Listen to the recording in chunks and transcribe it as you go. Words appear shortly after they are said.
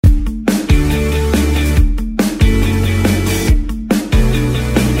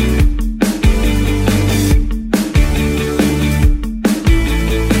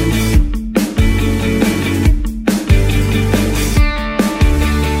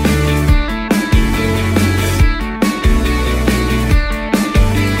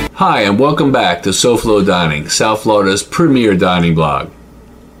Hi, and welcome back to SoFloDinings, South Florida's premier dining blog.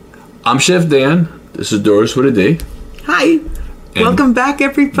 I'm Chef Dan. This is Doris with a D. Hi. Welcome back,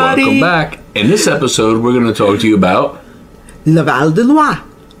 everybody. Welcome back. In this episode, we're going to talk to you about Val De Loire.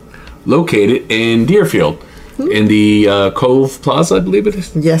 Located in Deerfield, in the Cove Plaza, I believe it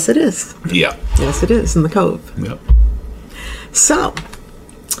is. Yes, it is. Yeah. Yes, it is, in the Cove. Yep. So,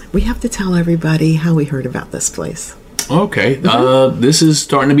 we have to tell everybody how we heard about this place. Okay. This is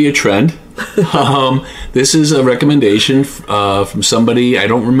starting to be a trend. This is a recommendation from somebody. I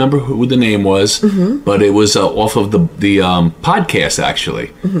don't remember who the name was, but it was off of the podcast,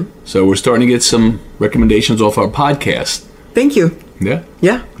 actually. So we're starting to get some recommendations off our podcast. Thank you. Yeah.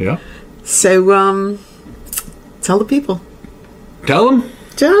 Yeah. Yeah. So, tell the people. Tell them.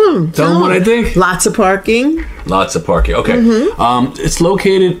 Tell them what I think. Lots of parking. Lots of parking. Okay. It's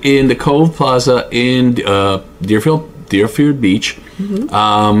located in the Cove Plaza in Deerfield Beach.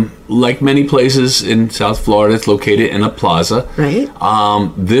 Like many places in South Florida, it's located in a plaza. Right.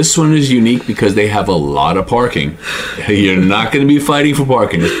 This one is unique because they have a lot of parking. You're not going to be fighting for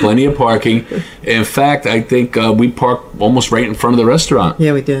parking. There's plenty of parking. In fact, I think we parked almost right in front of the restaurant.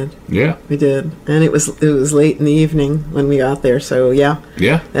 Yeah, we did. Yeah. We did. And it was late in the evening when we got there. So, yeah.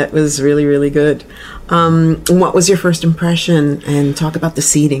 Yeah. That was really, really good. What was your first impression? And talk about the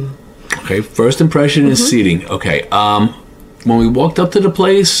seating. Okay, first impression is seating. Okay, when we walked up to the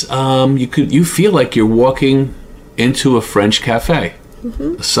place, you feel like you're walking into a French cafe,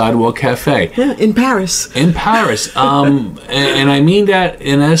 a sidewalk cafe. Yeah, in Paris. In Paris, and I mean that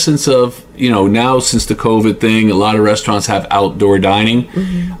in essence of, now since the COVID thing, a lot of restaurants have outdoor dining.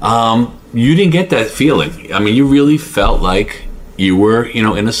 You didn't get that feeling. I mean, you really felt like you were,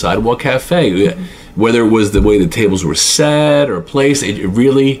 in a sidewalk cafe. Whether it was the way the tables were set or placed, it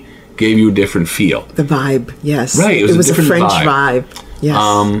really gave you a different feel. The vibe, yes. Right, it was a French vibe.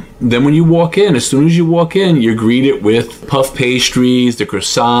 Yes. Then when you walk in, as soon as you walk in, you're greeted with puff pastries, the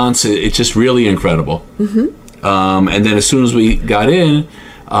croissants. It's just really incredible. And then as soon as we got in,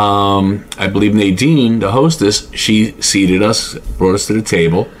 I believe Nadine, the hostess, she seated us, brought us to the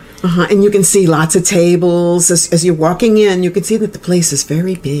table. And you can see lots of tables. As you're walking in, you can see that the place is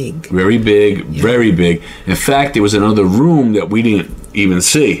very big. Very big, very big. In fact, there was another room that we didn't even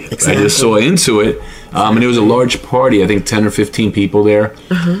see. Exactly. I just saw into it. And there was a large party, I think 10 or 15 people there.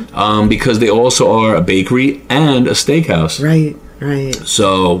 Because they also are a bakery and a steakhouse. Right.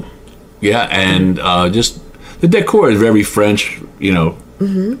 So, yeah, and just the decor is very French,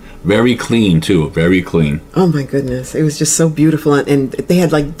 very clean, too. Very clean. Oh, my goodness. It was just so beautiful. And they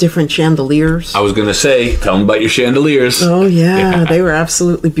had, like, different chandeliers. I was going to say, tell them about your chandeliers. Oh, yeah. They were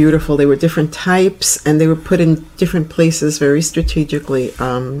absolutely beautiful. They were different types, and they were put in different places very strategically.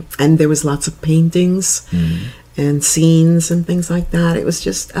 And there was lots of paintings and scenes and things like that. It was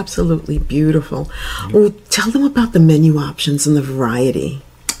just absolutely beautiful. Well, tell them about the menu options and the variety.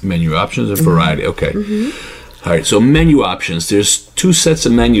 Menu options and variety. Okay. All right, so menu options. There's two sets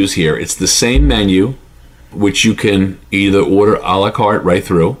of menus here. It's the same menu, which you can either order a la carte right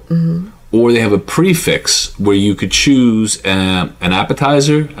through, or they have a prefix where you could choose an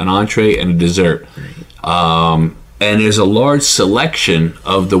appetizer, an entree, and a dessert. And there's a large selection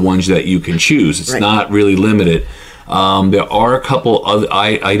of the ones that you can choose. It's not really limited. There are a couple other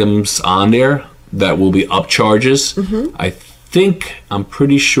items on there that will be upcharges. I'm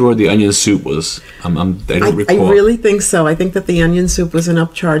pretty sure the onion soup was. I don't recall. I really think so. I think that the onion soup was an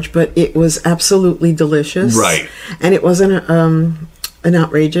upcharge, but it was absolutely delicious. Right. And it wasn't an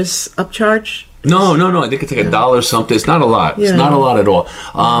outrageous upcharge. No. I think it's like $1 something. It's not a lot. Yeah. It's not a lot at all.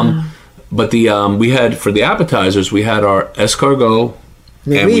 But we had, for the appetizers, we had our escargot.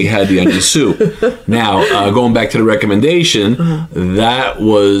 And we had the onion soup. Now, going back to the recommendation, that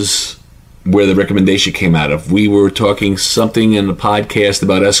was where the recommendation came out of. We were talking something in the podcast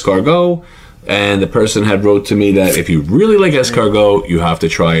about escargot, and the person had wrote to me that if you really like escargot, you have to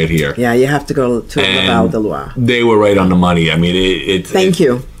try it here. Yeah, you have to go to Val De Loire. They were right on the money. I mean, Thank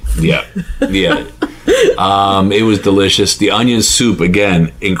you. Yeah. It was delicious. The onion soup,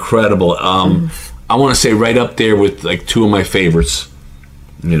 again, incredible. I want to say right up there with like two of my favorites.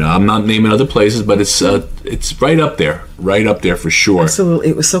 I'm not naming other places, but it's right up there for sure. Absolutely,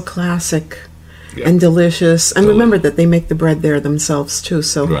 it was so classic and delicious. And remember that they make the bread there themselves too,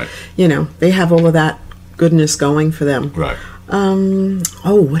 so they have all of that goodness going for them. Right.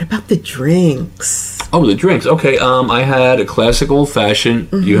 What about the drinks? Oh, the drinks. Okay. I had a classic old fashioned.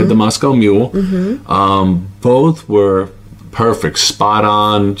 You had the Moscow Mule. Both were perfect, spot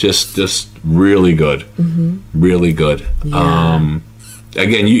on, just really good. Really good. Yeah.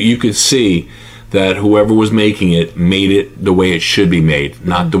 Again, you could see that whoever was making it made it the way it should be made,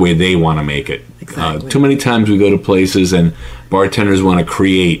 not the way they want to make it. Exactly. Too many times we go to places and bartenders want to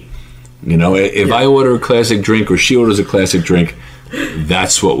create. You know, if I order a classic drink or she orders a classic drink,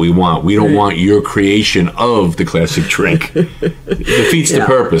 that's what we want. We don't want your creation of the classic drink. It defeats the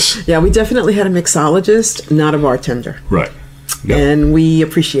purpose. Yeah, we definitely had a mixologist, not a bartender. Right. Yep. And we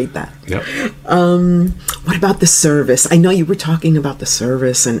appreciate that. Yep. What about the service? I know you were talking about the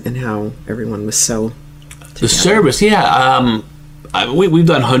service and how everyone was so The service, we've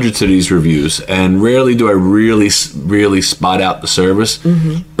done hundreds of these reviews, and rarely do I really spot out the service.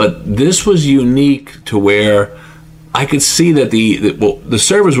 But this was unique to where I could see that the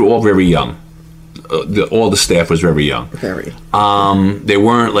servers were all very young. All the staff was very young. Very. They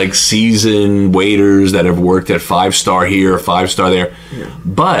weren't like seasoned waiters that have worked at 5-star here, 5-star there. Yeah.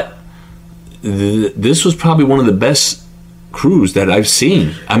 But this was probably one of the best crews that I've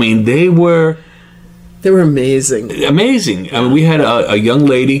seen. I mean, they were amazing. Amazing. Yeah. I mean, we had a young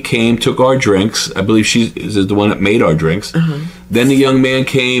lady came, took our drinks. I believe she is the one that made our drinks. Then the young man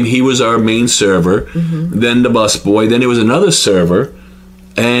came. He was our main server. Then the busboy. Then there was another server.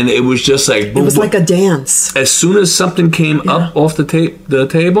 And it was just like... It was like a dance. As soon as something came up off the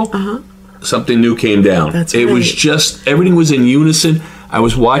table, something new came down. That's right. It was just... Everything was in unison. I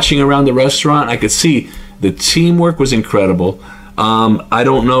was watching around the restaurant. I could see the teamwork was incredible. I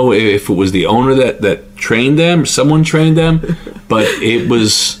don't know if it was the owner that trained them, someone trained them, but it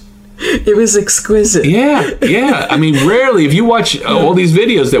was... It was exquisite. Yeah. I mean, rarely, if you watch all these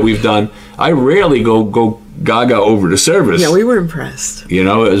videos that we've done, I rarely go gaga over the service. Yeah, we were impressed. You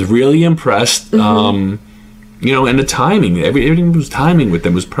know, I was really impressed. You know, and the timing, everything was timing with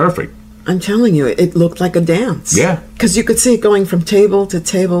them was perfect. I'm telling you, it looked like a dance. Yeah. Because you could see it going from table to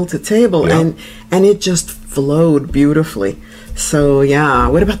table to table, and it just flowed beautifully. So, yeah.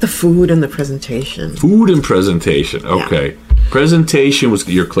 What about the food and the presentation? Food and presentation. Okay. Yeah. Presentation was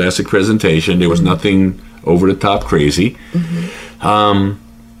your classic presentation. There was nothing over the top crazy.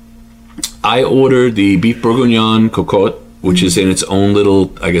 I ordered the beef bourguignon cocotte, which is in its own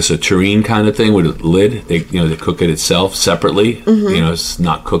little, I guess, a tureen kind of thing with a lid. They cook it itself separately. You know, it's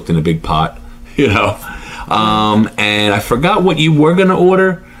not cooked in a big pot. You know, and I forgot what you were gonna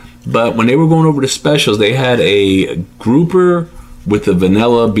order, but when they were going over the specials, they had a grouper with the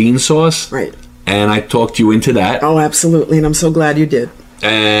vanilla bean sauce. Right. And I talked you into that. Oh, absolutely, and I'm so glad you did.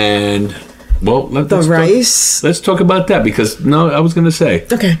 And well, let's talk about that because I was gonna say.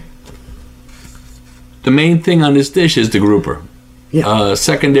 Okay. The main thing on this dish is the grouper. Yeah.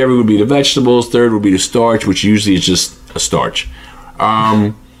 Secondary would be the vegetables. Third would be the starch, which usually is just a starch.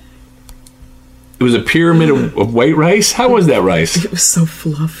 It was a pyramid of white rice. How was that rice? It was so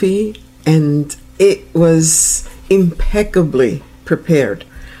fluffy, and it was impeccably prepared.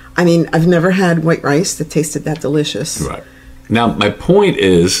 I mean, I've never had white rice that tasted that delicious. Right. Now, my point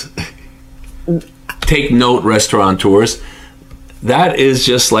is, take note, restaurateurs, that is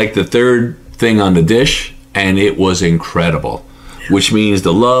just like the third thing on the dish, and it was incredible, which means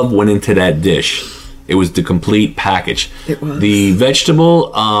the love went into that dish. It was the complete package. It was. The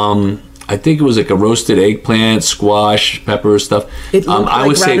vegetable, I think it was like a roasted eggplant, squash, pepper stuff. It looked I like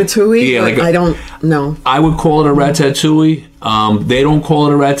would ratatouille, say, but I don't know. I would call it a ratatouille. They don't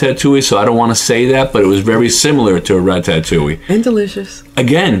call it a ratatouille, so I don't want to say that, but it was very similar to a ratatouille. And delicious.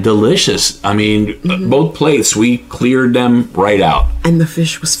 Again, delicious. I mean, both plates, we cleared them right out. And the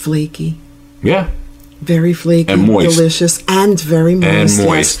fish was flaky. Yeah. Very flaky, and moist. Delicious, and very moist. And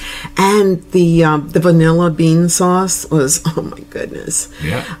moist. Yes. And the vanilla bean sauce was, oh my goodness.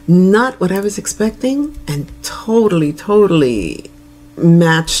 Yeah. Not what I was expecting, and totally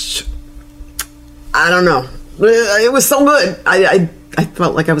matched. I don't know. It was so good. I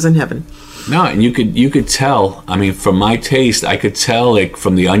felt like I was in heaven. No, and you could tell. I mean, from my taste, I could tell, like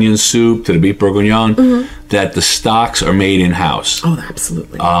from the onion soup to the beef bourguignon, that the stocks are made in house. Oh,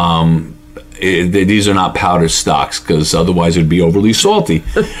 absolutely. These are not powdered stocks because otherwise it would be overly salty.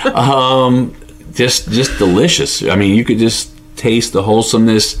 Just delicious. I mean, you could just taste the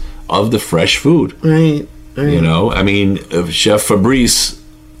wholesomeness of the fresh food. Right. You know, I mean, Chef Fabrice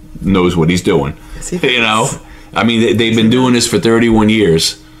knows what he's doing. Yes, he does. You know, I mean, they've been doing this for 31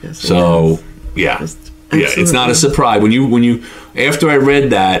 years. Yes, so yeah, it's not a surprise when you after I read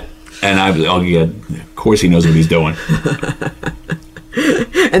that, and of course he knows what he's doing.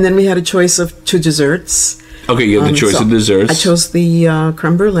 And then we had a choice of 2 desserts. Okay, you have the choice of desserts. I chose the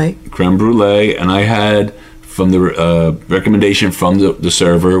creme brulee. Creme brulee, and I had from the recommendation from the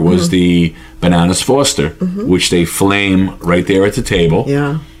server was the bananas Foster, which they flame right there at the table.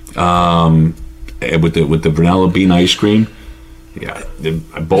 Yeah. With the vanilla bean ice cream. Yeah,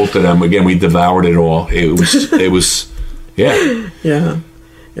 both of them. Again, we devoured it all. It was, yeah. Yeah.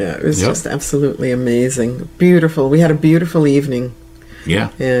 Yeah, it was just absolutely amazing. Beautiful. We had a beautiful evening.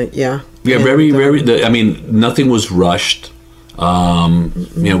 Yeah. Yeah. Yeah, very, I mean, nothing was rushed.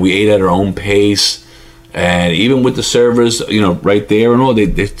 We ate at our own pace. And even with the servers, right there and all, they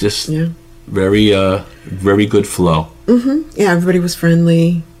just very good flow. Mm-hmm. Yeah, everybody was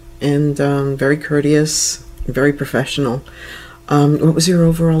friendly and very courteous, very professional. What was your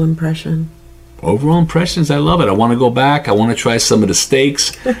overall impression? Overall impressions, I love it. I want to go back. I want to try some of the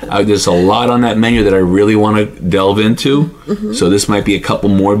steaks. There's a lot on that menu that I really want to delve into. Mm-hmm. So this might be a couple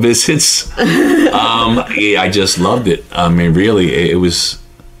more visits. I just loved it. I mean, really, it was,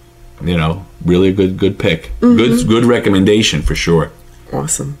 really a good pick. Mm-hmm. Good recommendation for sure.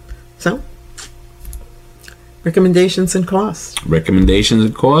 Awesome. So, recommendations and costs. Recommendations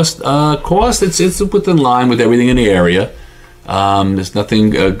and cost. Cost, it's within line with everything in the area. There's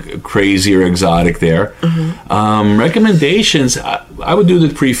nothing crazy or exotic there. Mm-hmm. Recommendations, I would do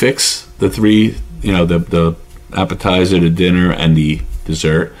the prefix, the three, the appetizer, the dinner, and the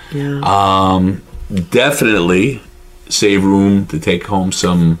dessert. Yeah. Definitely save room to take home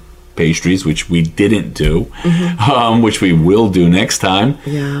some pastries, which we didn't do, mm-hmm. Which we will do next time.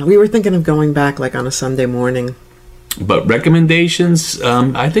 Yeah, we were thinking of going back like on a Sunday morning. But recommendations,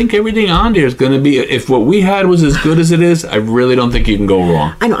 I think everything on there is going to be, if what we had was as good as it is, I really don't think you can go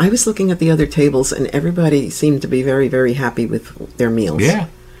wrong. I know. I was looking at the other tables, and everybody seemed to be very, very happy with their meals. Yeah.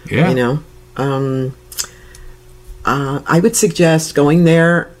 I would suggest going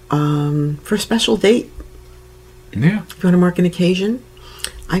there for a special date. Yeah. If you want to mark an occasion,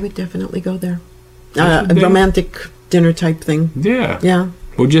 I would definitely go there. A romantic dinner type thing. Yeah. Yeah.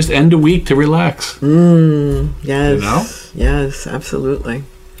 Or just end a week to relax. Yes. Yes, absolutely.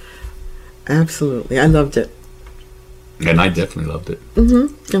 Absolutely. I loved it. And I definitely loved it.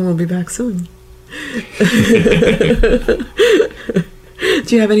 Mm-hmm. And we'll be back soon.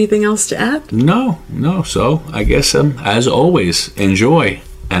 Do you have anything else to add? No. So I guess, as always, enjoy.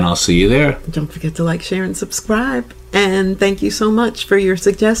 And I'll see you there. Don't forget to like, share, and subscribe. And thank you so much for your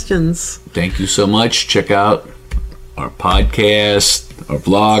suggestions. Thank you so much. Check out our podcast, our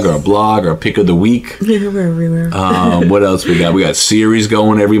vlog, our blog, our pick of the week. Yeah, we're everywhere. What else we got? We got series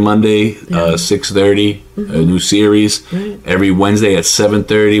going every Monday, 6:30, a new series. Right. Every Wednesday at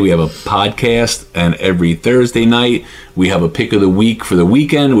 7:30, we have a podcast. And every Thursday night, we have a pick of the week for the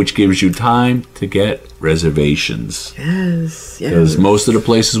weekend, which gives you time to get reservations. Yes. Because most of the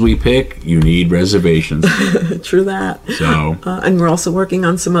places we pick, you need reservations. True that. So, and we're also working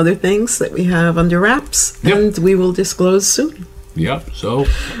on some other things that we have under wraps, and we will disclose soon. Yep. So,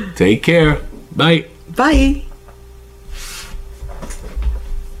 take care. Bye. Bye.